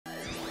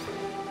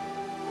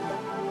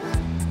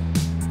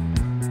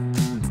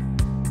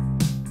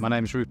My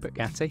name's Ruper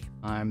Gatty.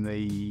 I'm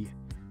the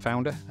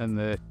founder and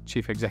the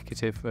chief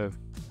executive of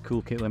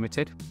Coolkit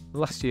Limited.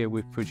 Last year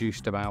we've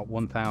produced about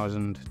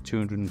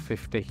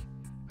 1,250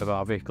 of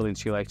our vehicle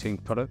insulating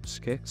products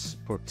kits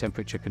for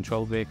temperature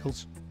controlled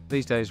vehicles.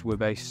 These days we're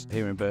based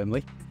here in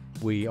Burnley.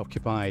 We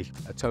occupy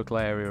a total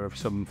area of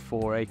some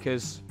 4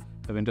 acres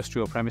of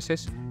industrial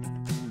premises.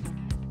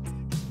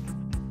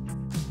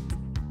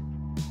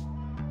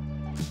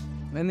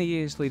 In the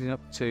years leading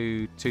up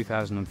to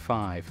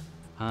 2005,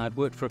 I'd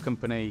worked for a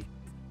company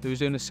that was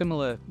doing a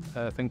similar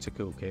thing to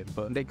Coolkit,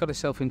 but it got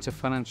itself into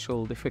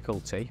financial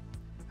difficulty,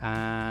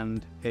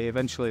 and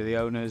eventually the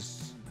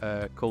owners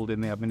called in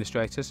the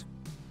administrators.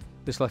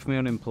 This left me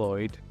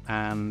unemployed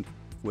and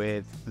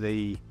with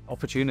the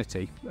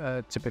opportunity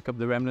to pick up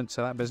the remnants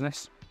of that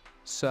business.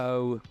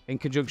 So, in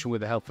conjunction with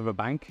the help of a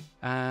bank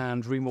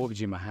and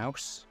remortgaging my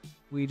house,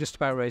 we just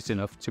about raised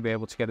enough to be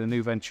able to get a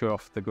new venture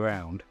off the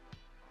ground,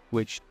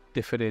 which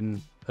differed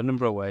in a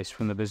number of ways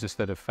from the business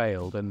that had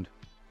failed and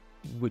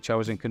which I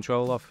was in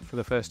control of for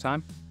the first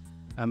time.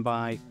 And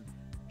by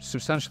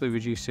substantially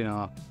reducing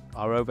our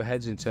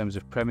overheads in terms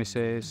of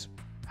premises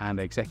and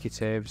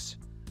executives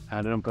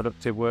and an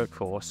unproductive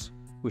workforce,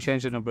 we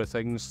changed a number of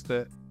things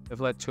that have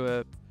led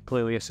to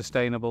clearly a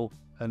sustainable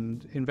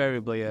and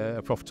invariably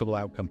a profitable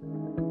outcome.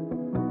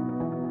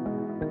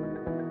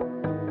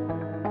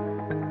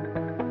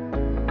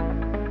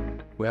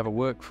 We have a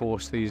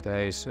workforce these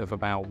days of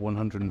about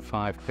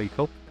 105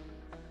 people.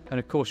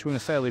 And of course, we're in a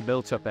fairly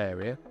built up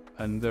area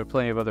and there are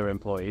plenty of other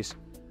employees,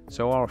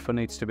 so our offer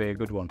needs to be a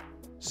good one.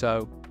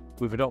 So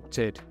we've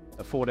adopted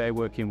a 4-day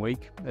working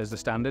week as the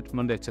standard,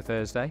 Monday to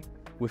Thursday.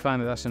 We find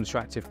that that's an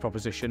attractive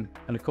proposition,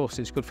 and of course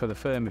it's good for the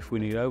firm if we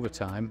need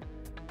overtime,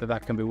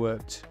 that can be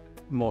worked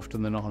more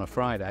often than not on a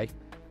Friday.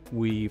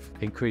 We've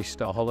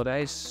increased our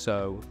holidays,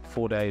 so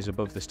 4 days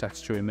above the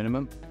statutory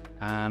minimum,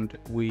 and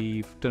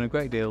we've done a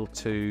great deal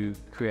to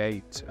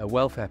create a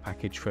welfare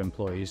package for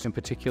employees. In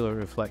particular, it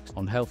reflects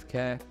on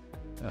healthcare.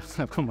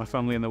 I've got my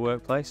family in the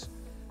workplace,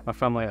 my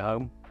family at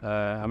home.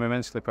 I'm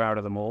immensely proud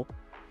of them all,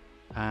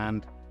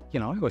 and I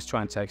always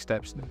try and take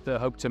steps that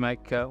hope to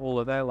make all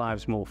of their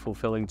lives more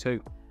fulfilling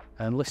too,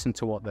 and listen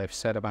to what they've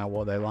said about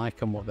what they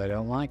like and what they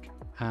don't like,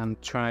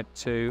 and try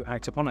to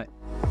act upon it.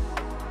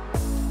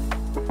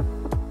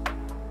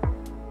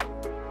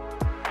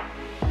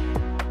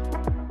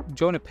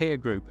 Join a peer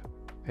group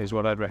is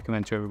what I'd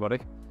recommend to everybody,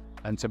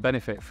 and to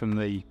benefit from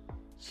the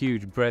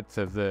huge breadth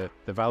of the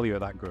value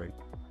of that group.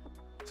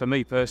 For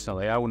me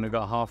personally, I wouldn't have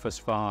got half as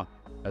far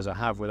as I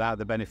have without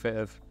the benefit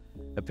of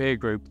a peer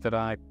group that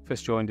I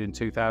first joined in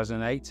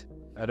 2008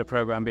 at a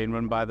program being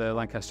run by the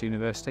Lancaster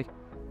University.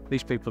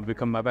 These people have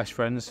become my best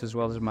friends as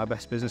well as my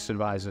best business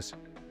advisors,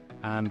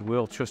 and we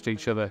all trust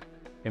each other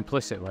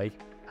implicitly.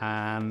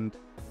 And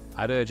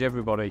I'd urge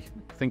everybody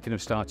thinking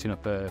of starting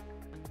up a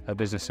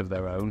business of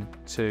their own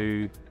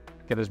to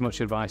get as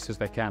much advice as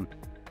they can,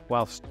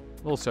 whilst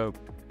also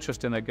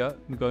trusting their gut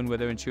and going with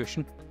their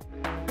intuition.